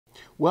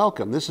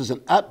Welcome. This is an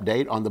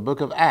update on the book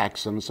of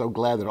Acts. I'm so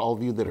glad that all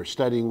of you that are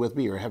studying with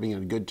me are having a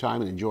good time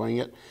and enjoying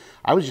it.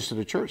 I was just at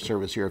a church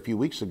service here a few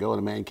weeks ago, and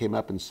a man came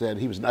up and said,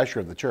 he was an usher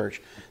of the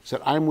church,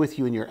 said, "I'm with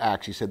you in your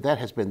Acts." He said, "That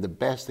has been the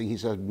best thing." He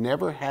said, "I've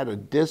never had a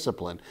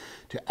discipline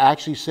to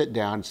actually sit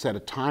down, set a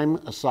time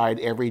aside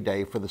every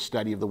day for the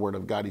study of the Word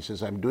of God." He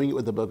says, "I'm doing it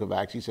with the book of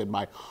Acts." He said,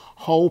 "My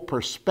whole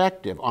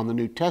perspective on the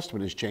New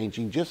Testament is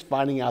changing, just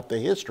finding out the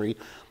history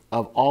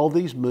of all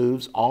these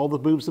moves, all the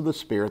moves of the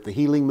Spirit, the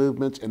healing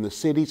movements in the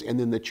cities and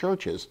in the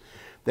churches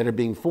that are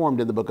being formed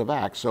in the book of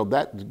Acts." So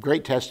that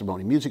great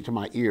testimony, music to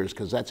my ears,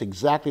 because that's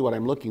exactly what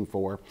I'm looking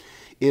for,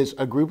 is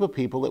a group of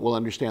people that will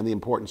understand the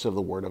importance of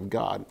the Word of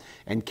God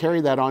and carry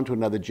that on to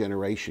another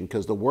generation,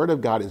 because the Word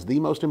of God is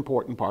the most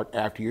important part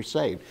after you're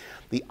saved.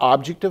 The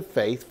object of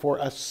faith for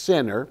a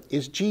sinner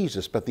is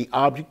Jesus, but the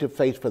object of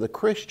faith for the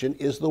Christian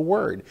is the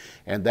Word,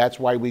 and that's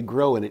why we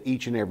grow in it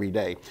each and every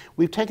day.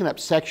 We've taken up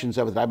sections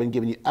of it that I've been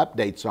giving you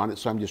updates on it,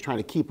 so I'm just trying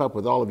to keep up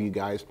with all of you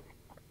guys.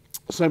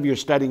 Some of you are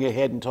studying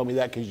ahead and told me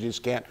that because you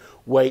just can't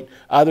wait.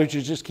 Others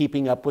are just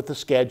keeping up with the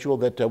schedule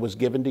that was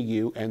given to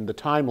you and the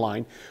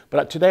timeline.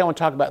 But today I want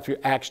to talk about through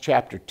Acts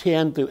chapter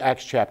 10 through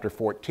Acts chapter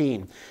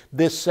 14.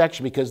 This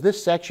section, because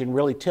this section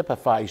really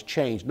typifies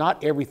change.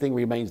 Not everything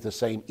remains the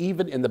same,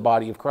 even in the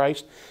body of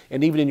Christ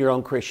and even in your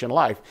own Christian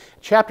life.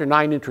 Chapter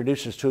 9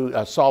 introduces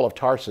to Saul of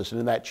Tarsus, and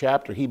in that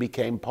chapter he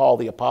became Paul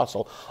the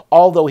Apostle,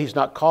 although he's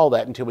not called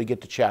that until we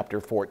get to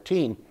chapter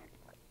 14.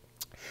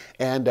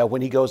 And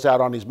when he goes out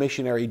on his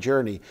missionary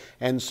journey.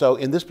 And so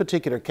in this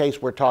particular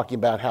case, we're talking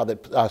about how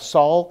that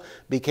Saul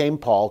became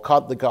Paul,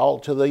 caught the call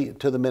to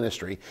the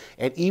ministry.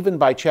 And even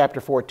by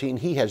chapter 14,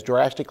 he has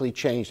drastically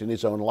changed in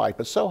his own life.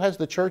 But so has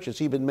the churches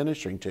he's been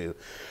ministering to.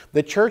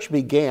 The church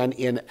began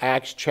in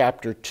Acts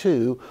chapter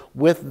 2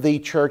 with the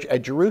church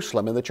at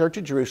Jerusalem. And the church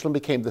at Jerusalem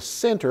became the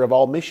center of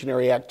all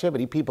missionary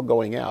activity, people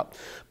going out.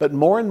 But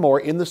more and more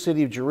in the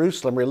city of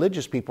Jerusalem,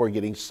 religious people are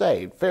getting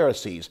saved.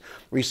 Pharisees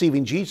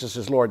receiving Jesus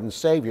as Lord and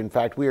Savior. In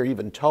fact, we are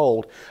even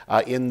told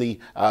in the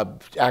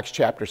Acts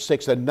chapter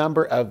 6, a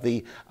number of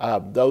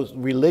those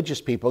religious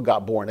people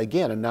got born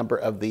again. A number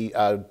of the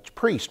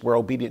priests were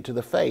obedient to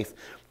the faith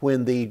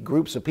when the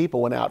groups of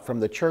people went out from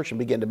the church and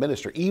began to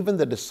minister. Even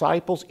the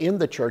disciples in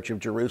the church of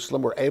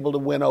Jerusalem were able to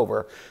win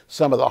over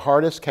some of the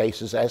hardest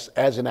cases,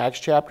 as in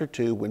Acts chapter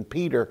 2, when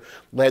Peter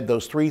led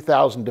those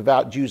 3,000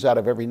 devout Jews out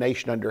of every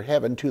nation under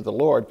heaven to the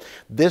Lord.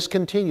 This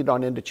continued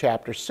on into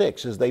chapter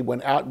 6 as they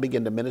went out and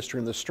began to minister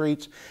in the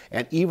streets,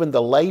 and even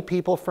the lay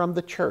people from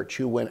the church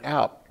who went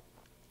out,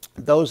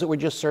 those that were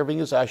just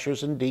serving as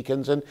ushers and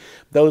deacons and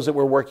those that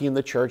were working in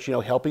the church,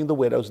 helping the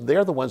widows,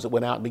 they're the ones that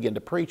went out and began to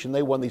preach, and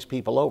they won these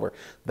people over.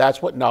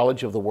 That's what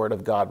knowledge of the Word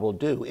of God will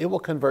do. It will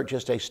convert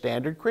just a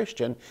standard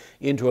Christian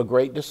into a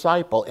great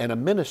disciple and a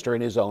minister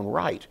in his own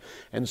right.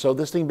 And so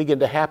this thing began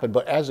to happen.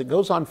 But as it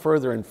goes on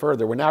further and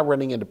further, we're now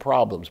running into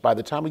problems. By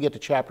the time we get to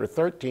chapter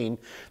 13,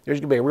 there's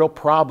going to be a real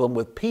problem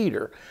with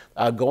Peter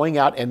going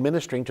out and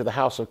ministering to the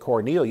house of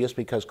Cornelius,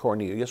 because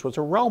Cornelius was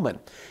a Roman.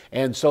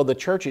 And so the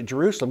church at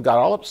Jerusalem got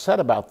all upset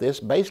about this,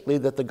 basically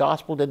that the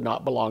gospel did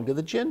not belong to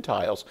the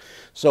Gentiles.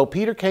 So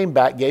Peter came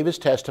back, gave his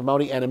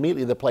testimony, and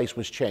immediately the place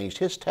was changed.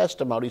 His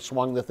testimony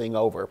swung the thing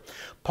over.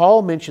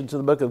 Paul mentions in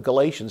the book of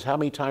Galatians how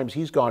many times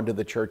he's gone to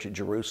the church at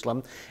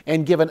Jerusalem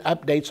and given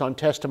updates on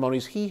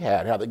testimonies he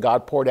had, how that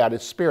God poured out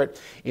his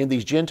Spirit in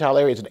these Gentile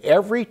areas. And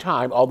every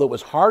time, although it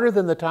was harder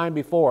than the time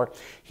before,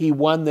 he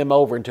won them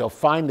over until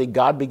finally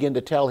God began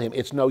to tell him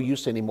it's no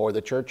use anymore.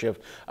 The church of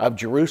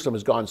Jerusalem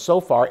has gone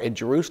so far, and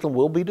Jerusalem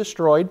will be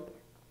destroyed,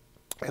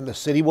 and the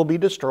city will be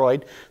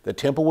destroyed, the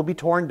temple will be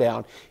torn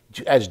down,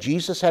 as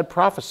Jesus had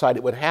prophesied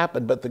it would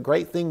happen. But the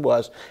great thing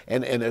was,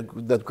 and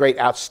the great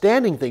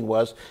outstanding thing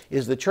was,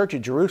 is the church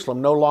of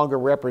Jerusalem no longer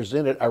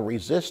represented a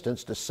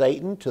resistance to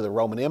Satan, to the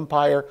Roman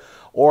Empire,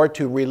 or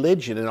to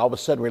religion, and all of a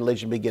sudden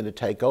religion began to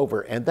take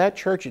over. And that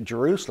church at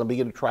Jerusalem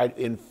began to try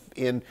to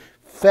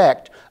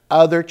infect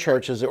other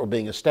churches that were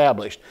being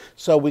established.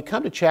 So we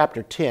come to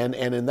chapter 10,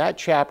 and in that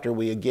chapter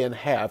we again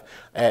have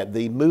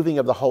the moving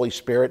of the Holy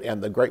Spirit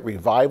and the great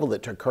revival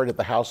that occurred at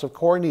the house of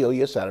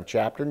Cornelius out of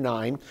chapter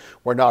 9,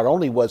 where not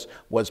only was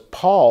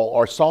Paul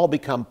or Saul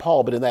become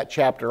Paul, but in that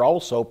chapter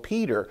also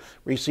Peter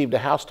received a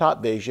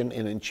housetop vision,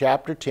 and in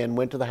chapter 10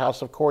 went to the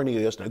house of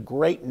Cornelius, and a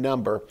great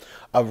number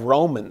of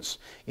Romans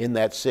in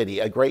that city,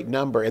 a great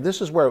number. And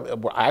this is where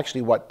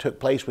actually what took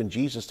place when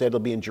Jesus said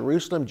it'll be in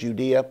Jerusalem,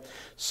 Judea,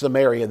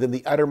 Samaria, then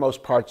the uttermost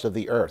parts of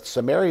the earth.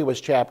 Samaria was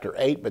chapter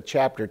 8, but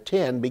chapter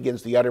 10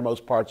 begins the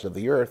uttermost parts of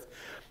the earth,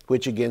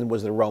 which again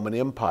was the Roman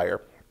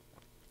Empire.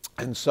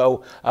 And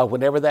so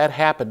whenever that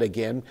happened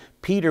again,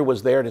 Peter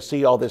was there to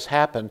see all this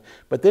happen.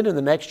 But then in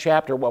the next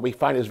chapter, what we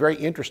find is very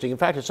interesting. In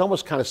fact, it's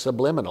almost kind of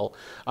subliminal.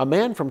 A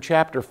man from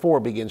chapter 4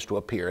 begins to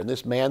appear, and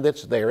this man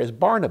that's there is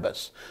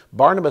Barnabas.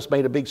 Barnabas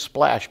made a big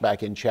splash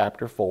back in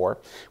chapter 4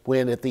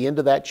 when at the end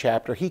of that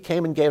chapter, he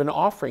came and gave an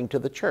offering to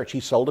the church. He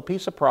sold a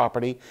piece of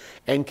property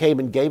and came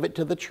and gave it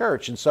to the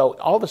church. And so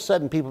all of a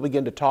sudden, people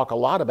begin to talk a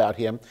lot about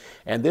him,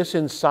 and this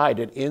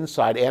incited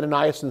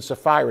Ananias and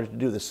Sapphira to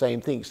do the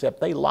same thing, except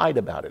they lied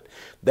about it.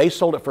 They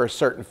sold it for a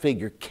certain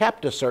figure,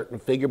 kept a certain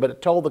figure, but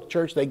it told the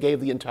church they gave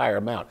the entire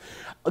amount.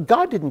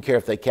 God didn't care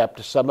if they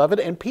kept some of it,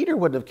 and Peter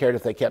wouldn't have cared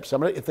if they kept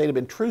some of it if they'd have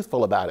been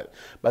truthful about it.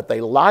 But they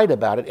lied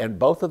about it, and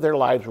both of their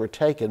lives were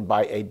taken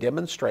by a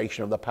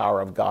demonstration of the power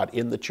of God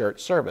in the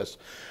church service.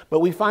 But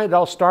we find it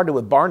all started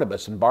with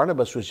Barnabas, and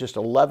Barnabas was just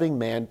a loving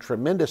man,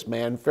 tremendous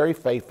man, very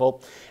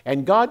faithful,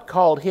 and God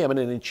called him, and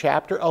in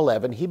chapter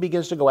 11, he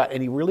begins to go out,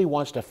 and he really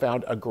wants to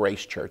found a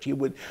grace church.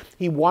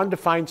 He wanted to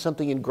find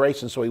something in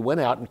grace, and so he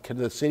went out into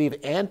the city of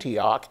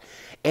Antioch,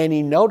 and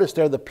he noticed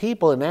there the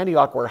people in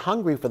Antioch were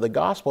hungry for the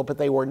gospel, but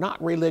they were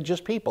not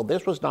religious people.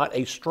 This was not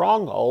a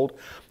stronghold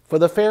for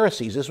the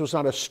Pharisees. This was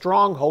not a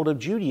stronghold of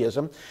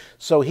Judaism.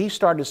 So he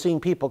started seeing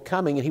people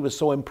coming, and he was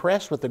so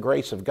impressed with the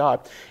grace of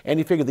God. And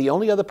he figured the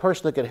only other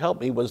person that could help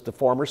me was the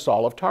former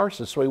Saul of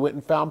Tarsus. So he went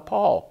and found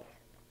Paul.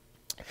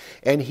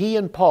 And he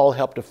and Paul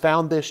helped to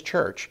found this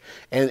church,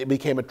 and it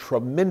became a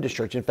tremendous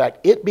church. In fact,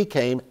 it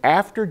became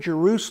after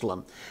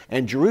Jerusalem,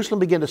 and Jerusalem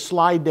began to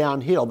slide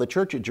downhill. The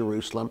church at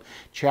Jerusalem,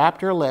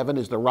 chapter 11,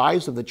 is the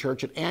rise of the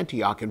church at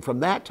Antioch. And from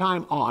that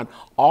time on,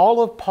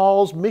 all of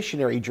Paul's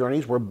missionary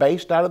journeys were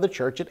based out of the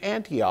church at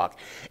Antioch.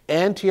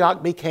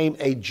 Antioch became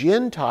a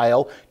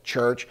Gentile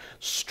church,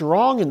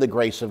 strong in the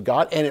grace of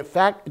God, and in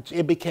fact,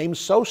 it became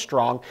so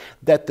strong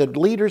that the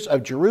leaders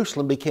of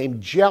Jerusalem became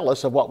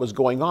jealous of what was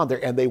going on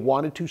there, and they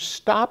wanted to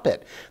stop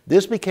it.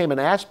 This became an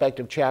aspect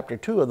of chapter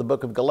 2 of the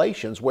book of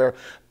Galatians, where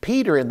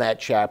Peter in that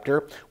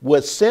chapter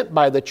was sent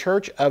by the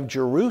church of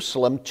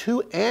Jerusalem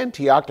to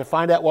Antioch to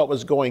find out what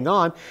was going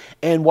on,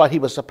 and what he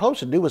was supposed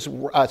to do was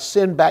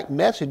send back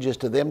messages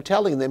to them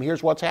telling them,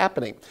 here's what's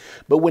happening.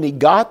 But when he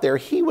got there,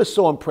 he was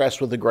so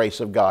impressed with the grace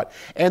of God,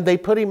 and they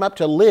put him up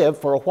to live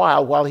for a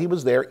while he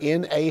was there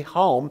in a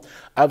home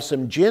of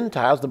some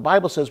Gentiles. The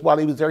Bible says while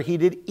he was there, he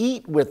did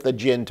eat with the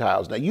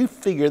Gentiles. Now you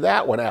figure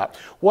that one out.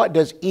 What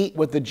does eat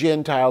with the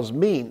Gentiles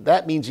mean?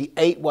 That means he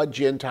ate what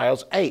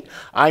Gentiles ate.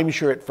 I'm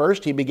sure at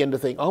first he began to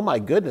think, oh my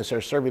goodness,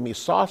 they're serving me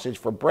sausage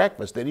for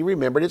breakfast. Then he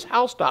remembered his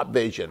housetop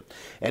vision.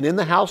 And in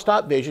the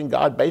housetop vision,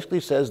 God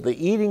basically says the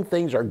eating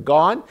things are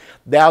gone.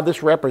 Now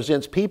this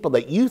represents people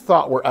that you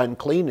thought were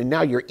unclean, and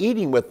now you're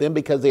eating with them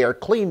because they are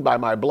clean by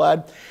my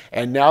blood,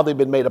 and now they've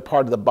been made a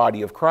part of the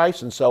body of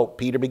Christ. And so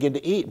Peter began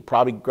to eat, and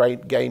probably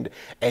gained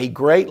a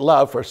great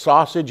love for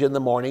sausage in the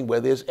morning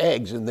with his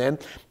eggs. And then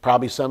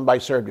probably somebody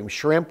served him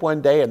shrimp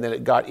one day, and then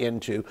it got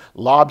into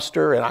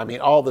lobster, and I mean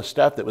all the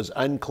stuff that was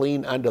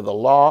unclean under the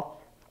law.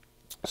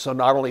 So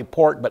not only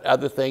pork, but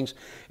other things.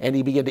 And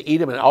he began to eat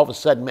them, and all of a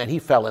sudden, man, he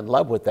fell in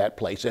love with that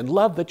place and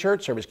loved the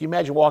church service. Can you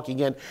imagine walking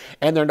in,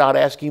 and they're not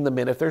asking the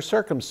men if they're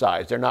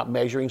circumcised. They're not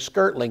measuring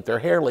skirt length, their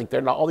hair length.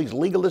 They're not, all these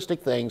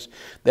legalistic things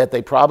that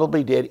they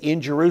probably did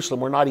in Jerusalem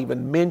were not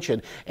even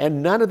mentioned.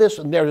 And none of this,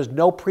 and there was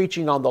no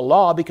preaching on the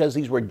law because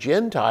these were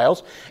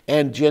Gentiles,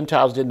 and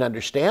Gentiles didn't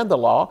understand the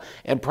law.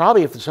 And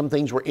probably if some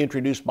things were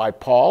introduced by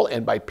Paul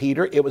and by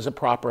Peter, it was a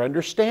proper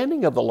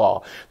understanding of the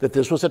law, that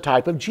this was a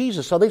type of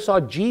Jesus. So they saw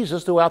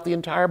Jesus throughout the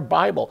entire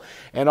Bible.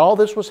 And all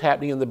this was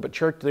happening in the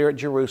church there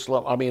at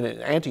in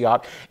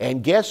Antioch.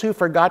 And guess who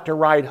forgot to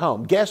ride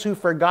home? Guess who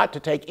forgot to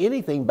take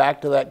anything back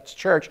to that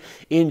church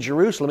in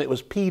Jerusalem? It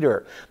was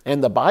Peter.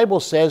 And the Bible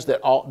says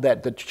that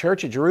the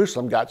church at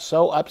Jerusalem got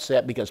so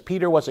upset because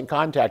Peter wasn't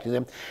contacting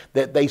them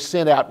that they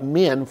sent out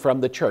men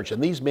from the church.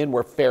 And these men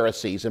were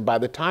Pharisees. And by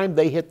the time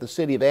they hit the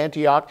city of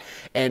Antioch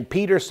and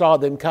Peter saw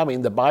them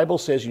coming, the Bible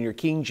says in your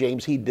King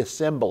James, he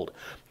dissembled.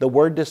 The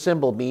word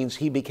dissemble means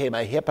he became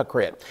a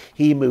hypocrite.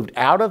 He moved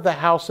out of the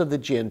house of the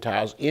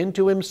Gentiles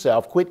into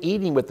himself, quit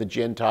eating with the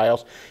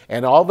Gentiles,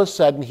 and all of a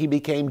sudden he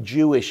became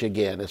Jewish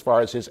again as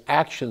far as his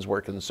actions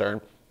were concerned.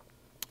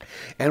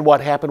 And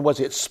what happened was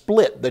it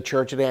split the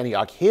church at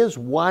Antioch. His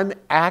one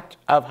act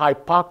of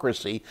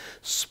hypocrisy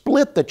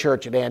split the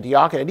church at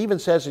Antioch. And it even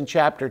says in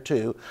chapter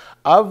 2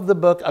 of the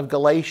book of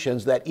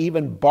Galatians that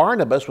even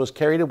Barnabas was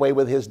carried away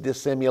with his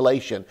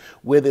dissimulation,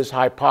 with his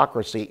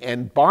hypocrisy.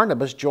 And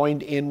Barnabas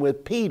joined in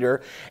with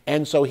Peter.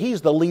 And so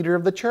he's the leader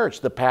of the church,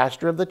 the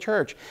pastor of the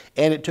church.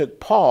 And it took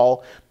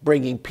Paul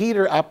bringing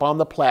Peter up on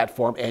the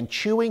platform and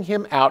chewing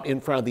him out in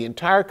front of the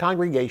entire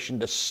congregation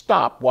to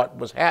stop what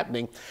was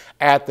happening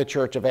at the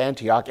church of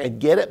Antioch and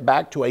get it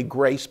back to a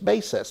grace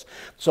basis.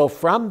 So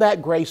from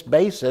that grace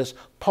basis,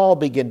 Paul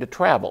began to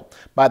travel.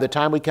 By the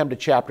time we come to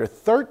chapter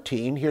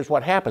 13, here's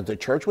what happens. The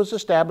church was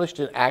established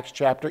in Acts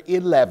chapter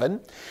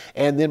 11,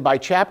 and then by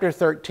chapter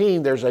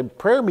 13, there's a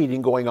prayer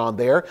meeting going on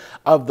there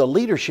of the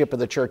leadership of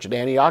the church at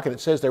Antioch, and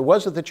it says there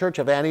was at the church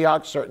of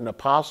Antioch certain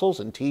apostles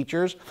and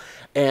teachers,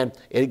 and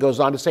it goes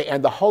on to say,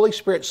 and the Holy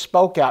Spirit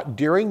spoke out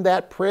during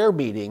that prayer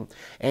meeting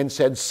and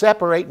said,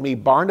 separate me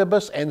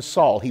Barnabas and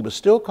Saul. He was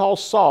still called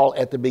Saul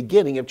at the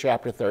beginning of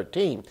chapter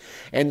 13,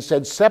 and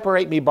said,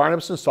 separate me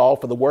Barnabas and Saul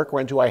for the work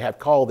whereunto I have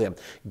called them.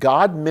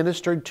 God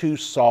ministered to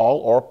Saul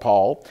or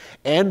Paul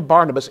and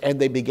Barnabas, and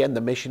they began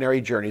the missionary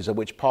journeys, of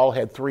which Paul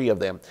had 3 of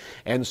them.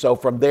 And so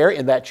from there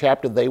in that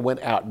chapter, they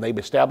went out and they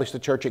established the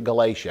church at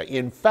Galatia.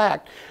 In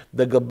fact,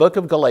 the book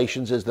of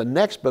Galatians is the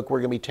next book we're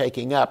going to be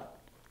taking up.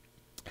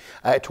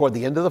 Toward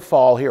the end of the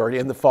fall here, or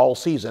in the fall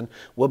season,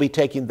 we'll be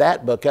taking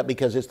that book up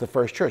because it's the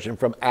first church. And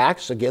from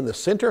Acts, again, the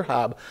center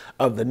hub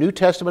of the New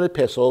Testament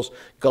epistles,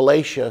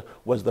 Galatia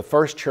was the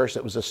first church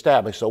that was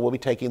established. So we'll be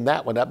taking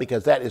that one up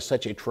because that is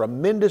such a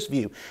tremendous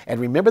view. And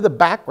remember the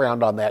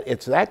background on that.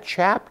 It's that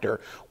chapter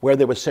where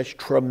there was such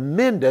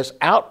tremendous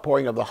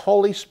outpouring of the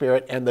Holy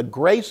Spirit and the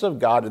grace of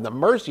God and the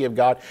mercy of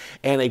God,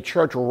 and a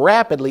church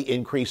rapidly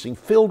increasing,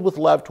 filled with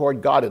love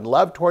toward God and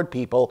love toward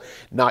people,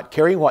 not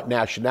caring what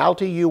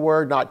nationality you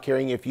were, not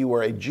caring if you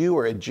were a Jew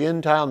or a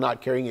Gentile,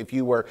 not caring if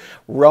you were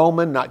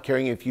Roman, not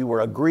caring if you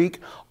were a Greek.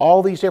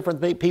 All these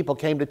different people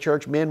came to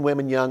church, men,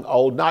 women, young,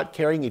 old, not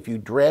caring if you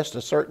dressed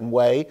a certain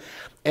way.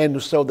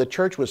 And so the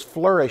church was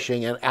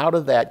flourishing, and out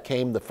of that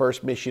came the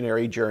first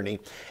missionary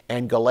journey.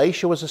 And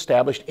Galatia was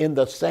established in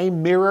the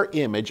same mirror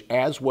image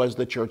as was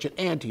the church at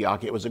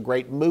Antioch. It was a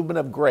great movement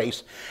of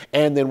grace.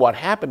 And then what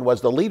happened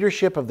was the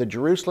leadership of the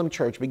Jerusalem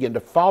church began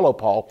to follow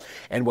Paul,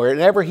 and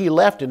wherever he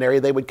left an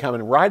area, they would come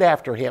in right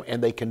after him,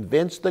 and they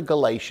convinced the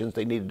Galatians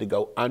they needed to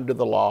go under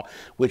the law,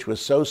 which was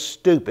so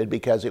stupid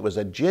because it was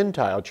a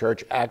Gentile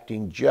church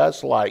acting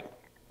just like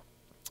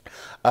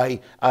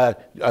a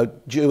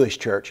Jewish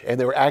church, and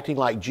they were acting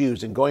like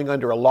Jews and going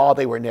under a law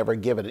they were never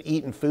given, and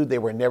eating food they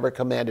were never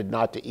commanded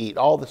not to eat.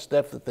 All the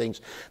stuff, the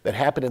things that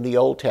happened in the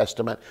Old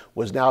Testament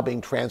was now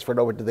being transferred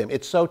over to them.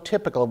 It's so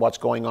typical of what's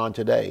going on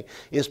today,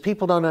 is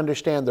people don't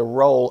understand the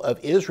role of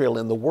Israel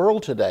in the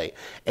world today,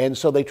 and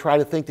so they try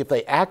to think if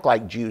they act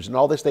like Jews and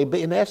all this, they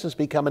in essence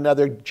become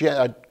another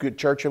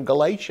church of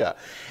Galatia.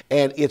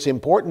 And it's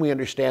important we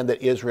understand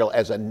that Israel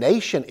as a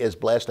nation is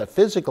blessed, a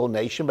physical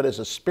nation, but as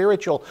a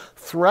spiritual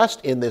thrust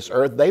in this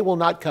earth, they will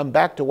not come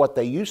back to what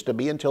they used to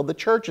be until the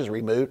church is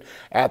removed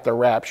at the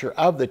rapture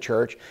of the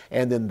church,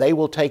 and then they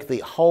will take the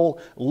whole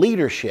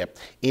leadership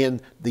in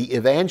the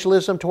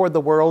evangelism toward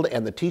the world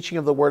and the teaching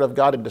of the Word of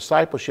God and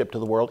discipleship to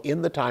the world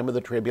in the time of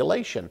the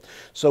tribulation.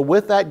 So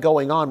with that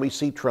going on, we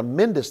see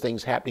tremendous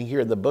things happening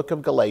here in the book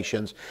of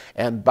Galatians,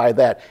 and by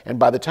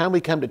the time we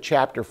come to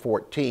chapter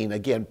 14,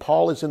 again,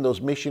 Paul is in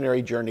those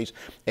missionary journeys,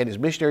 and his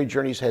missionary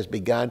journeys has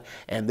begun,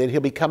 and then he'll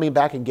be coming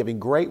back and giving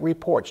great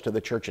reports to the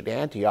church at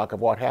Antioch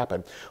of what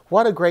happened.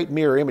 What a great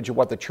mirror image of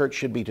what the church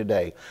should be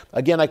today.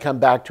 Again, I come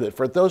back to it.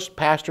 For those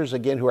pastors,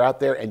 again, who are out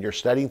there and you're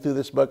studying through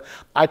this book,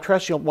 I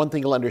trust you one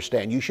thing you'll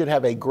understand. You should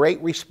have a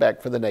great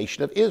respect for the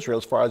nation of Israel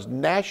as far as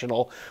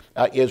national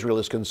Israel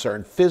is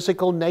concerned.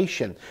 Physical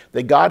nation.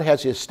 That God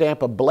has his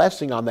stamp of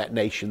blessing on that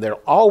nation.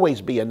 There'll always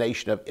be a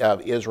nation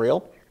of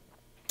Israel.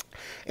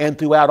 And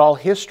throughout all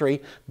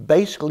history,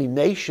 basically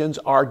nations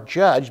are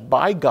judged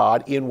by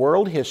God in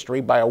world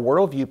history by a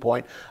world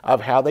viewpoint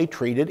of how they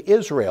treated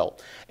Israel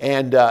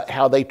and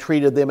how they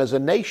treated them as a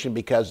nation,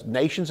 because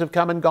nations have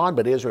come and gone,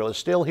 but Israel is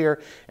still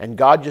here. And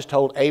God just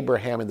told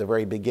Abraham in the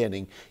very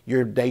beginning,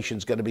 your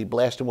nation's going to be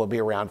blessed and will be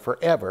around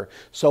forever.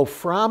 So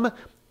from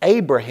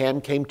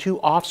Abraham came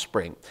 2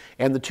 offspring,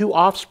 and the 2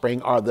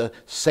 offspring are the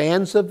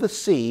sands of the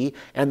sea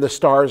and the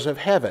stars of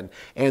heaven.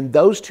 And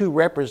those 2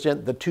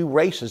 represent the 2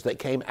 races that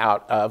came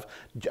out of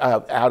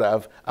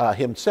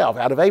himself,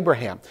 out of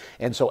Abraham.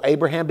 And so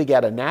Abraham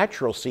begat a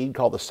natural seed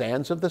called the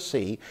sands of the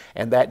sea,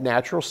 and that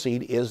natural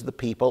seed is the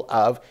people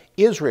of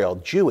Israel,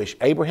 Jewish.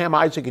 Abraham,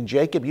 Isaac, and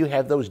Jacob, you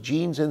have those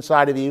genes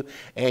inside of you,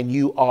 and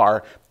you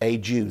are a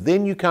Jew.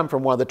 Then you come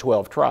from one of the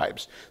 12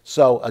 tribes.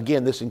 So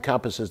again, this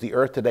encompasses the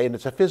earth today, and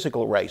it's a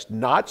physical race,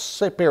 not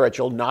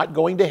spiritual, not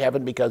going to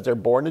heaven because they're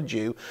born a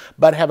Jew,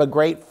 but have a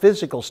great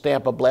physical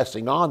stamp of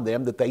blessing on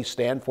them that they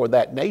stand for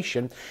that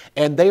nation,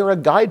 and they are a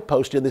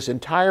guidepost in this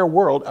entire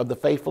world of the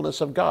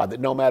faithfulness of God, that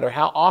no matter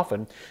how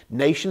often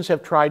nations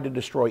have tried to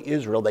destroy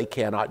Israel, they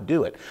cannot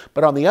do it.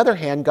 But on the other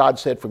hand, God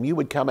said, from you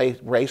would come a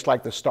race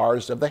like the stars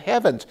of the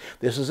heavens.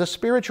 This is a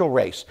spiritual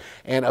race,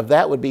 and of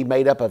that would be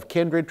made up of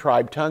kindred,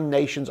 tribe, tongue,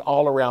 nations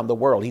all around the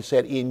world. He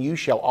said, in you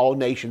shall all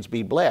nations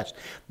be blessed.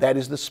 That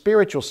is the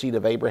spiritual seed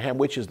of Abraham,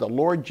 which is the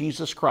Lord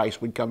Jesus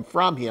Christ would come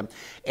from him,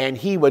 and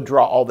he would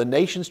draw all the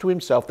nations to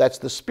himself. That's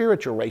the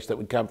spiritual race that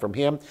would come from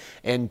him,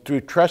 and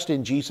through trust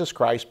in Jesus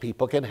Christ,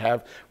 people can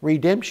have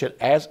redemption.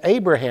 As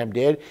Abraham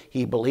did,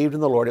 he believed in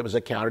the Lord, it was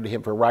accounted to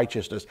him for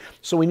righteousness.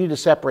 So we need to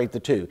separate the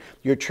 2.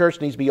 Your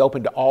church needs to be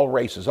open to all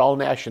races, all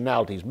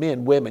nationalities,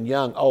 men, women,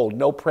 young, old,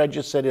 no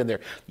prejudice set in there.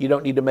 You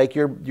don't need to make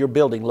your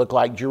building look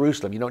like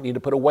Jerusalem. You don't need to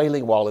put a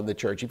Wailing Wall wall in the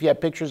church. If you have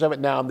pictures of it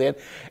now and then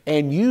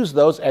and use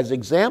those as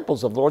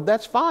examples of the Lord,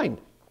 that's fine.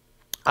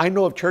 I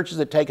know of churches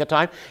that take a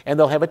time and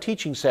they'll have a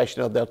teaching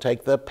session. They'll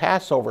take the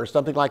Passover or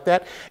something like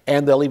that,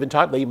 and they'll even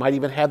talk, they might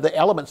even have the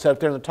elements set up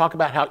there and they'll talk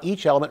about how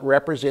each element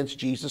represents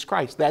Jesus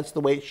Christ. That's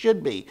the way it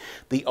should be.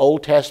 The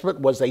Old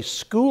Testament was a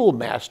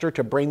schoolmaster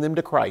to bring them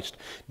to Christ.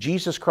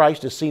 Jesus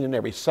Christ is seen in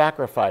every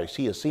sacrifice.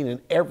 He is seen in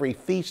every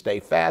feast day,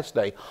 fast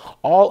day.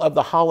 All of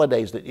the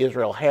holidays that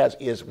Israel has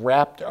is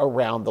wrapped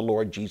around the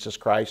Lord Jesus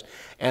Christ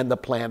and the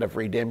plan of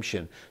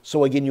redemption.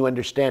 So again, you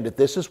understand that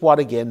this is what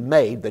again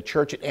made the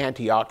church at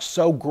Antioch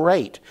so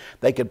great.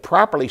 They could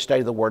properly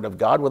study the Word of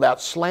God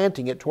without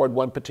slanting it toward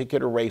one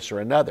particular race or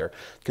another.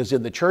 Because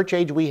in the church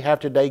age we have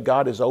today,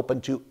 God is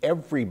open to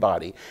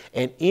everybody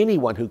and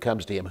anyone who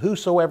comes to Him.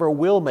 Whosoever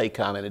will may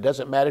come. And it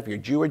doesn't matter if you're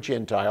Jew or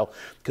Gentile,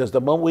 because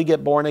the moment we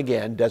get born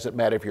again, doesn't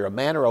matter if you're a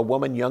man or a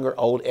woman, young or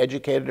old,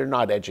 educated or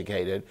not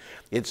educated.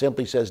 It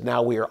simply says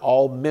now we are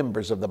all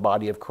members of the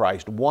body of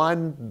Christ.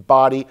 One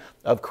body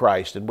of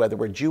Christ. And whether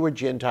we're Jew or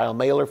Gentile,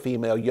 male or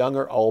female, young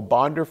or old,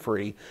 bond or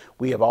free,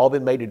 we have all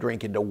been made to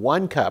drink into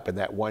one cup, and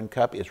that one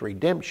cup is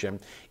redemption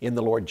in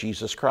the Lord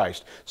Jesus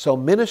Christ. So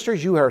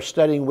ministers, you are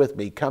studying with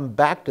me, come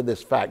back to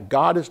this fact.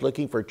 God is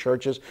looking for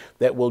churches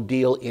that will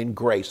deal in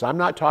grace. I'm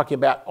not talking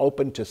about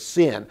open to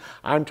sin.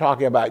 I'm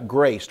talking about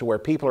grace, to where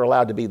people are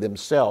allowed to be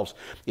themselves.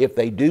 If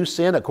they do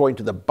sin, according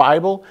to the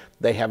Bible,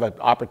 they have an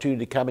opportunity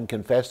to come and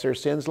confess their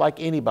sins like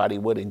anybody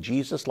would, and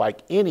Jesus,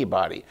 like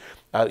anybody,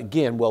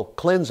 again, will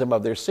cleanse them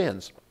of their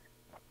sins.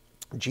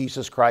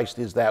 Jesus Christ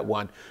is that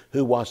one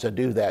who wants to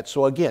do that.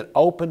 So again,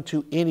 open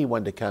to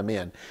anyone to come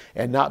in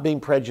and not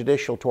being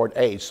prejudicial toward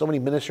age. So many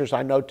ministers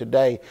I know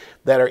today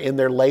that are in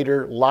their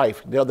later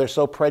life, they're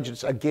so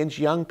prejudiced against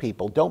young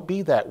people. Don't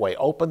be that way.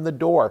 Open the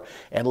door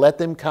and let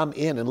them come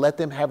in and let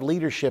them have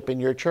leadership in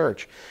your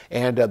church.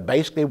 And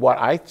basically what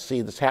I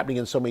see that's happening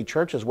in so many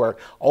churches where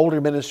older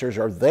ministers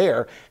are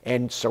there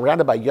and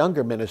surrounded by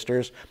younger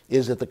ministers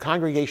is that the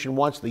congregation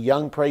wants the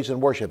young praise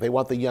and worship. They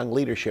want the young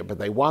leadership, but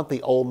they want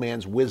the old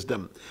man's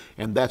wisdom.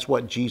 And that's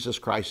what Jesus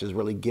Christ has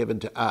really given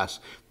to us.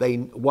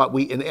 What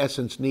we in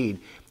essence need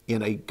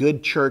in a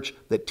good church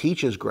that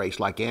teaches grace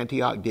like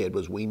Antioch did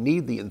was we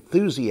need the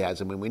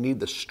enthusiasm and we need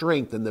the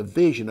strength and the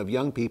vision of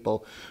young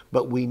people,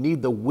 but we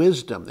need the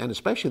wisdom and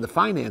especially the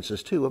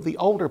finances too of the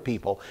older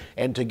people.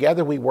 And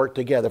together we work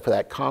together for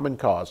that common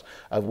cause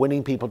of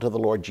winning people to the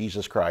Lord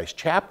Jesus Christ.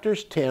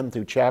 Chapters 10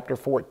 through chapter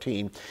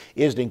 14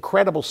 is an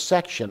incredible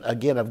section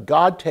again of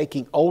God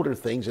taking older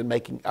things and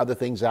making other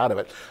things out of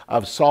it,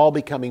 of Saul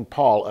becoming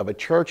Paul, of a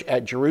church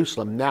at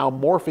Jerusalem now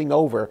morphing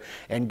over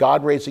and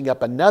God raising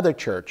up another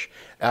church.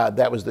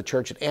 That was the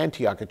church at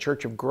Antioch, a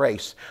church of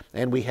grace.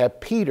 And we have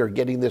Peter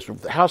getting this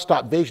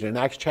housetop vision in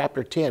Acts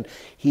chapter 10.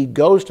 He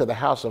goes to the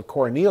house of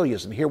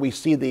Cornelius, and here we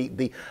see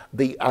the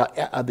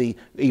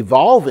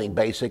evolving,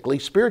 basically,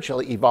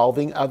 spiritually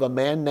evolving of a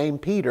man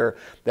named Peter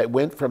that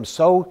went from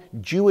so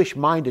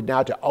Jewish-minded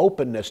now to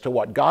openness to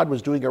what God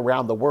was doing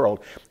around the world.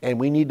 And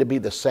we need to be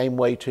the same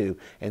way too.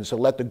 And so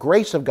let the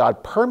grace of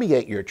God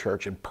permeate your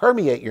church and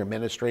permeate your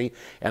ministry,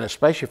 and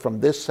especially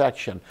from this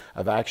section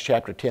of Acts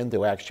chapter 10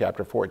 through Acts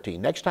chapter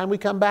 14. Next time we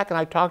come back and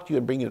I talk to you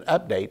and bring you an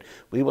update,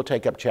 we will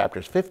take up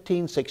chapters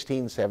 15,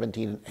 16,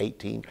 17, and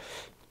 18.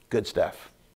 Good stuff.